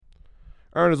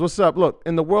Ernest, what's up? Look,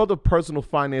 in the world of personal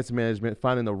finance management,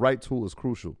 finding the right tool is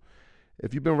crucial.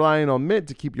 If you've been relying on Mint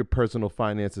to keep your personal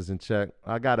finances in check,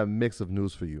 I got a mix of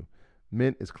news for you.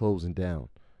 Mint is closing down.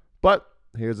 But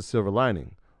here's a silver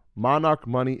lining. Monarch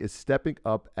Money is stepping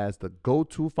up as the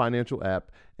go-to financial app,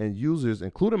 and users,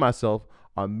 including myself,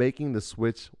 are making the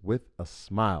switch with a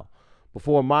smile.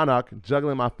 Before Monarch,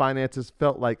 juggling my finances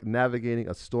felt like navigating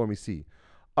a stormy sea.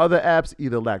 Other apps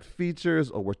either lacked features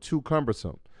or were too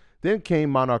cumbersome. Then came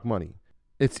Monarch Money.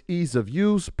 Its ease of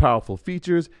use, powerful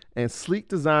features, and sleek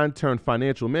design turned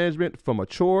financial management from a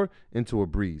chore into a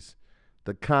breeze.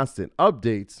 The constant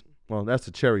updates, well, that's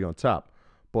the cherry on top.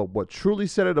 But what truly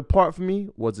set it apart for me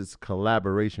was its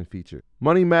collaboration feature.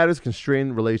 Money matters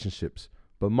constrain relationships,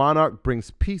 but Monarch brings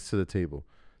peace to the table.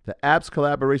 The app's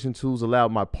collaboration tools allow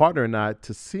my partner and I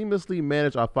to seamlessly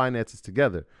manage our finances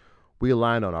together. We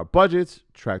aligned on our budgets,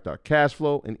 tracked our cash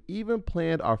flow, and even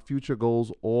planned our future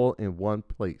goals all in one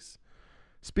place.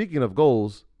 Speaking of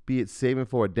goals, be it saving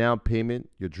for a down payment,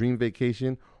 your dream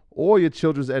vacation, or your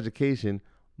children's education,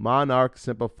 Monarch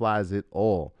simplifies it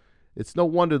all. It's no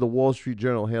wonder the Wall Street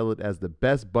Journal hailed it as the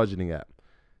best budgeting app.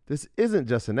 This isn't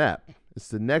just an app. It's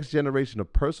the next generation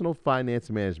of personal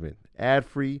finance management,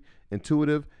 ad-free,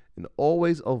 intuitive, and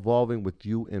always evolving with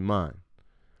you in mind.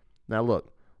 Now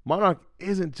look, Monarch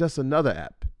isn't just another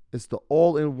app. It's the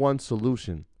all-in-one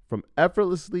solution. From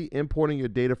effortlessly importing your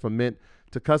data from Mint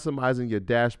to customizing your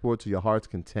dashboard to your heart's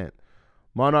content.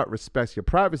 Monarch respects your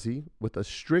privacy with a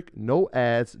strict no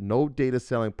ads, no data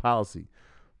selling policy.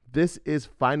 This is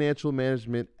financial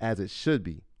management as it should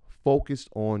be, focused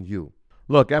on you.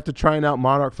 Look, after trying out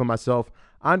Monarch for myself,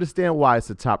 I understand why it's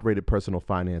the top-rated personal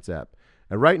finance app.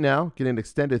 And right now, get an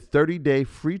extended 30-day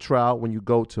free trial when you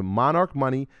go to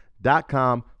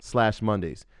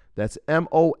monarchmoney.com/Mondays. That's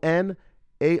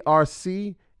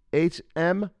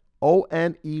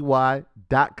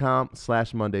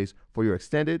monarchmoney.com/Mondays for your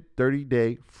extended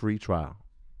 30-day free trial.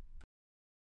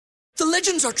 The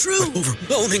legends are true.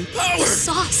 Overwhelming power! The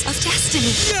sauce of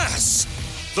destiny. Yes!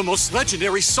 The most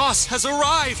legendary sauce has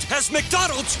arrived as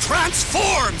McDonald's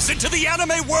transforms into the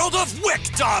anime world of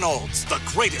WickDonald's. The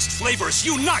greatest flavors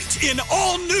unite in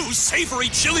all new savory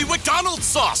chili McDonald's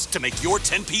sauce to make your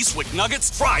 10-piece Wick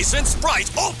Nuggets, fries, and Sprite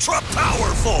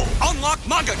ultra-powerful. Unlock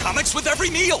manga comics with every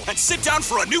meal and sit down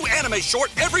for a new anime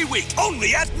short every week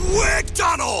only at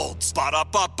WickDonald's.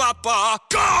 Ba-da-ba-ba-ba,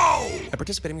 go! At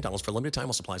participating McDonald's for a limited time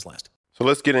while supplies last. So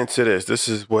let's get into this. This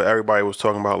is what everybody was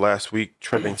talking about last week,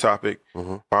 trending topic,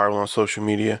 viral on social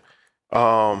media.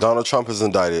 Donald Trump is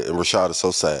indicted, and Rashad is so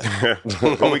sad.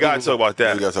 But we got to talk about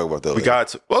that. We got to talk about that.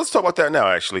 Well, let's talk about that now,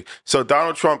 actually. So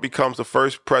Donald Trump becomes the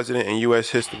first president in U.S.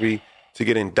 history to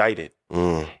get indicted.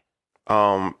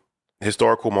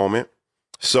 Historical moment.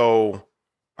 So,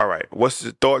 all right, what's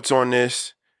the thoughts on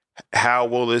this? How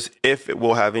will this, if it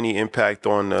will have any impact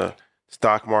on the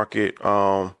stock market?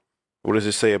 What does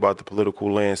it say about the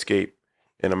political landscape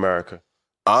in America?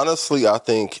 Honestly, I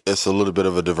think it's a little bit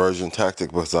of a diversion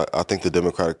tactic because I think the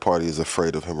Democratic Party is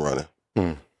afraid of him running.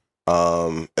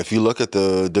 If you look at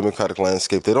the Democratic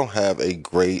landscape, they don't have a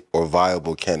great or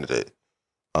viable candidate.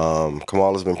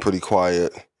 Kamala's been pretty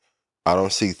quiet. I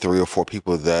don't see 3 or 4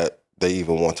 people that they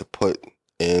even want to put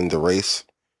in the race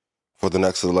for the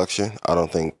next election. I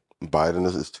don't think Biden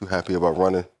is too happy about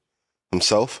running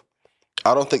himself.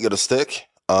 I don't think it'll stick.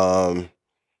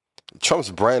 Trump's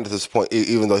brand at this point,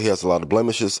 even though he has a lot of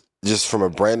blemishes, just from a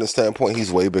branding standpoint,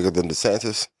 he's way bigger than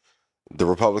DeSantis. The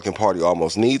Republican Party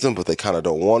almost needs him, but they kind of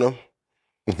don't want him.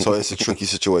 So it's a tricky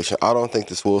situation. I don't think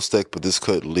this will stick, but this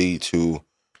could lead to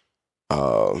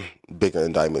bigger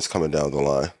indictments coming down the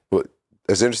line. Well,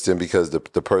 it's interesting because the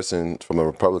person from the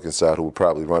Republican side who would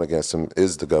probably run against him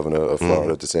is the governor of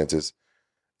Florida, DeSantis.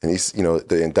 And he's,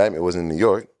 the indictment was in New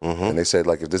York, and they said,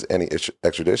 like, if there's any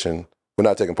extradition, we're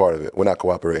not taking part of it. We're not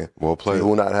cooperating. Well played. We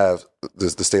will not have the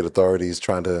state authorities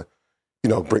trying to,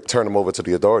 turn him over to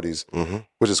the authorities,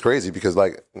 which is crazy because,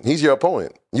 like, he's your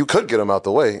opponent. You could get him out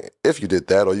the way if you did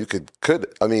that, or you could.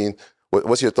 I mean,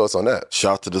 what's your thoughts on that?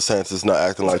 Shout to DeSantis not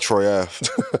acting like Troy Ave.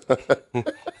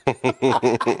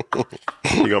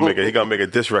 He gonna make a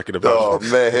diss record about Oh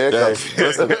you. man, here comes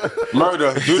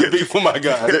Murder. Do the beat for my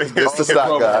guy. It's the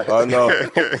stock guy. I know.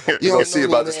 You don't see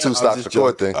about this 2 stocks for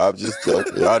court thing. I'm just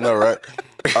joking. I know, right?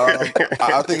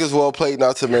 I think it's well played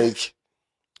not to make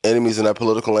enemies in that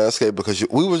political landscape because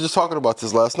we were just talking about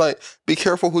this last night. Be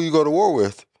careful who you go to war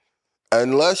with.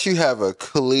 Unless you have a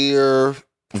clear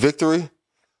victory,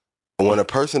 when a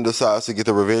person decides to get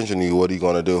the revenge on you, what are you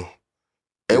going to do?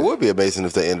 It would be amazing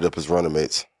if they ended up as running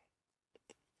mates.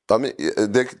 I mean,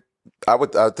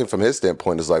 I think from his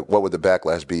standpoint is like, what would the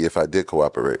backlash be if I did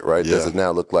cooperate, right? Yeah. Does it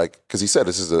now look like, because he said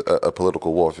this is a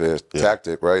political warfare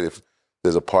tactic, right? If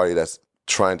there's a party that's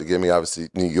trying to get me, obviously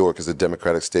New York is a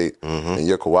Democratic state, and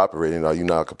you're cooperating, are you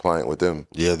now compliant with them?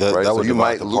 Yeah, that right? would you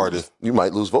divide might the party. you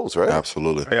might lose votes, right?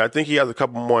 Absolutely. Yeah, I think he has a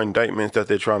couple more indictments that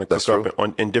they're trying to That's cook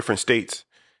up in different states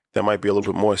that might be a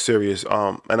little bit more serious.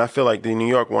 And I feel like the New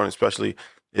York one especially,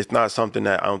 it's not something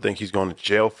that I don't think he's going to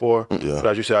jail for. Yeah. But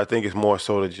as you said, I think it's more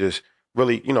so to just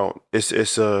really,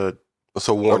 it's a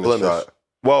warning blemish. shot.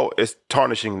 well, it's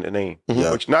tarnishing the name.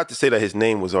 Yeah. Which not to say that his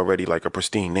name was already like a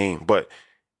pristine name, but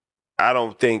I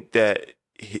don't think that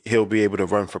he'll be able to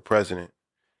run for president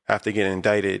after getting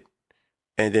indicted.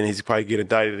 And then he's probably get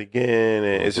indicted again,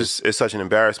 and it's such an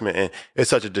embarrassment, and it's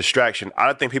such a distraction. I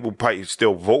don't think people probably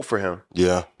still vote for him,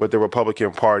 Yeah. but the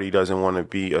Republican Party doesn't want to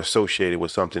be associated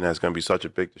with something that's going to be such a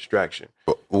big distraction.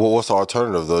 But what's the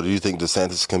alternative, though? Do you think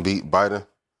DeSantis can beat Biden?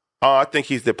 I think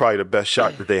he's probably the best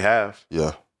shot that they have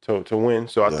Yeah. to win.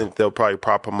 So I think they'll probably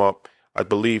prop him up. I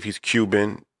believe he's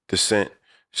Cuban descent,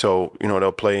 so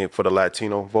they'll play for the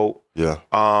Latino vote. Yeah.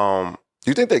 Do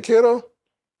you think they care though?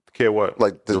 Care what?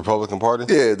 Like The Republican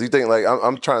Party? yeah, do you think like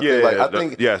I'm trying to think like I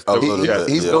think yes, a little bit,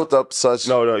 he's yeah. built up such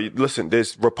No, listen.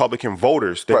 There's Republican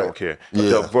voters. They Right. don't care. Yeah.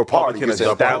 The Republican Party,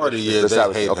 establishment. Party, yeah,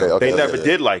 they hate him. They never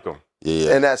did like him.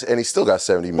 Yeah. and he still got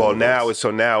 70 million.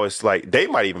 Well, now it's like they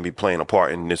might even be playing a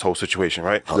part in this whole situation,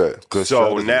 right? Good. Good So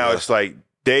strategy, now yeah. it's like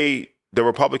the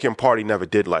Republican Party never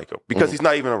did like him because he's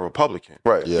not even a Republican.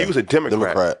 Right. Yeah. He was a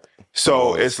Democrat. So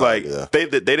Oh, it's fine, like yeah.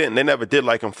 they never did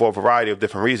like him for a variety of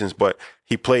different reasons, but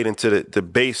he played into the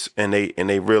base and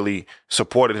they really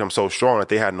supported him so strong that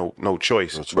they had no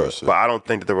choice. choice, yeah. But I don't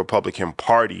think that the Republican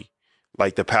Party,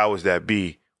 like the powers that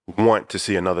be, want to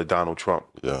see another Donald Trump.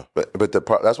 Yeah. But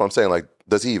that's what I'm saying. Like,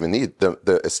 does he even need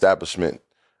the establishment?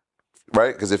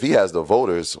 Right? Because if he has the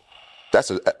voters,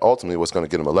 that's ultimately what's going to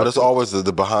get him But elected. it's always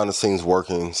the behind the scenes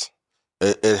workings.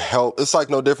 It helped. It's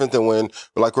like no different than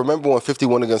remember when 50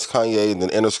 went against Kanye and then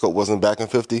Interscope wasn't backing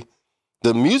 50?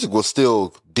 The music was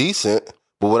still decent,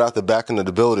 but without the backing of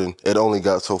the building, it only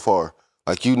got so far.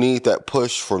 Like you need that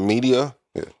push for media,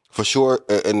 for sure.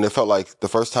 And it felt like the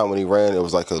first time when he ran, it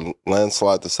was like a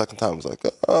landslide. The second time it was like,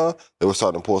 they were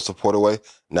starting to pull support away.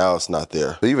 Now it's not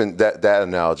there. But even that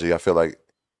analogy, I feel like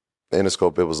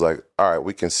Interscope, it was like, all right,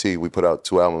 we can see we put out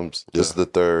 2 albums. This is the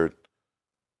third.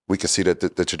 We can see that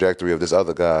the trajectory of this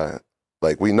other guy,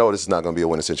 like we know this is not going to be a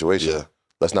winning situation. Yeah.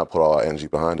 Let's not put all our energy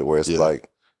behind it. Where it's Yeah. like,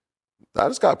 now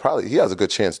this guy he has a good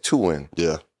chance to win.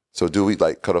 Yeah. So do we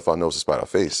like cut off our nose to spite our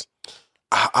face?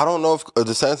 I don't know if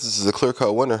DeSantis is a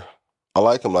clear-cut winner. I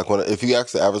like him. Like if you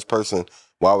ask the average person,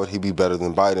 why would he be better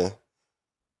than Biden?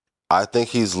 I think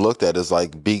he's looked at as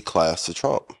like B class to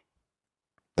Trump.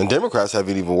 And Democrats have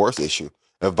an even worse issue.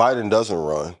 If Biden doesn't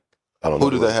run, I don't know.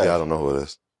 Who do they have? Yeah, I don't know who it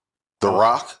is. The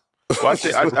Rock. Well, I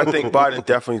think Biden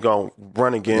definitely going to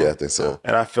run again. Yeah, I think so.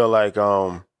 And I feel like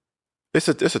it's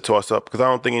a toss up because I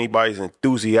don't think anybody's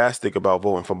enthusiastic about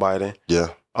voting for Biden. Yeah.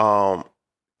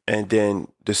 And then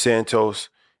DeSantis,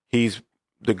 he's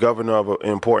the governor of an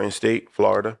important state,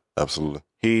 Florida. Absolutely.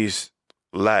 He's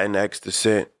Latinx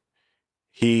descent.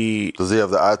 Does he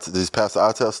have does he pass the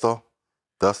eye test though?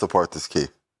 That's the part that's key.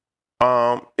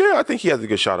 Yeah, I think he has a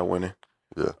good shot of winning.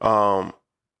 Yeah.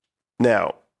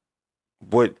 Now,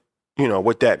 what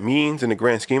that means in the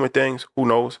grand scheme of things, who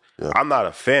knows? Yeah. I'm not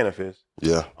a fan of his.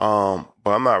 Yeah.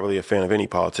 But I'm not really a fan of any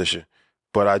politician.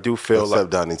 But I do feel Except like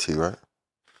Donnie T, right?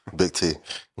 Big T.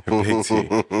 Big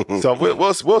T. So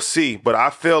we'll see. But I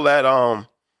feel that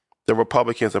the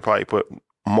Republicans will probably put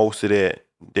most of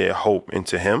their hope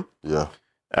into him, Yeah.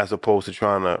 as opposed to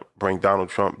trying to bring Donald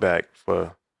Trump back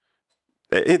for.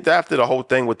 After the whole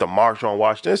thing with the March on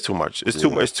Washington, it's too much.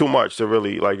 It's too much to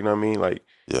really like, you know what I mean? Like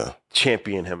Yeah.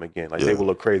 champion him again. Like Yeah. they would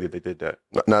look crazy if they did that.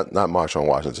 Not March on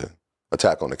Washington.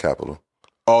 Attack on the Capitol.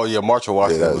 Oh yeah, March on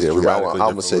Washington Yeah, was I'm dramatically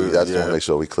gonna say different. that. I just want to make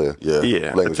sure we clear. Yeah.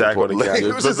 Yeah, Language attack on the important. Capitol.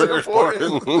 Language is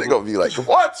important. They're gonna be like,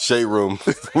 what? Shade room.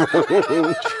 First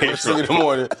thing in the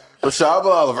morning. Rashad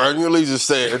Bilal of Earn Your Allegiance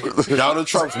said Donald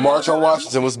Trump's March on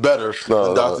Washington was better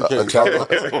than Dr.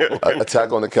 King.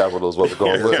 Attack on the Capitol is what we're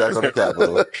going with. Attack on the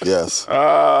Capitol. Yes.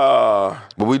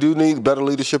 But we do need better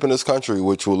leadership in this country,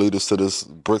 which will lead us to this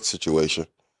BRICS situation.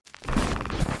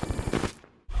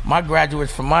 My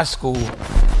graduates from my school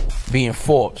being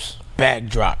Forbes, bag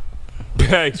drop.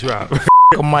 Bag drop.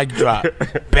 A mic drop,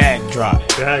 bag drop.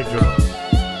 Bag drop.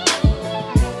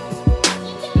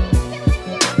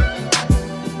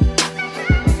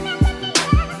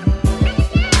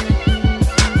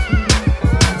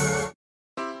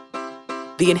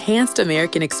 The Enhanced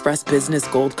American Express Business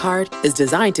Gold Card is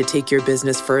designed to take your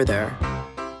business further.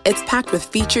 It's packed with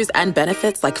features and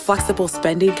benefits like flexible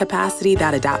spending capacity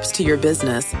that adapts to your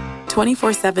business,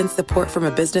 24/7 support from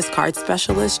a business card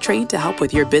specialist trained to help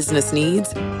with your business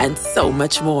needs, and so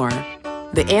much more.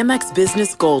 The Amex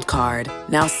Business Gold Card.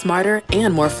 Now smarter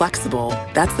and more flexible.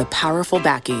 That's the powerful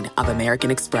backing of American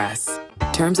Express.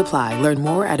 Terms apply. Learn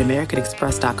more at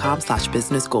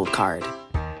americanexpress.com/businessgoldcard.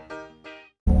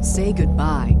 Say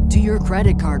goodbye to your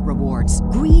credit card rewards.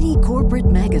 Greedy corporate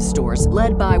mega stores,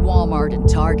 led by Walmart and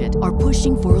Target, are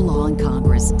pushing for a law in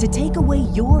Congress to take away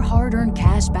your hard-earned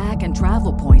cash back and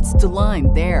travel points to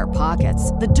line their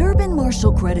pockets. The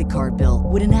Durbin-Marshall credit card bill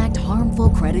would enact harmful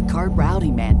credit card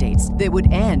routing mandates that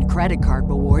would end credit card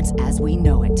rewards as we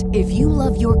know it. If you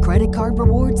love your credit card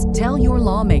rewards, tell your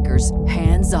lawmakers,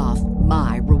 hands off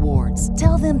my rewards.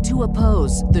 Tell them to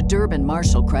oppose the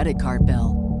Durbin-Marshall credit card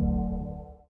bill.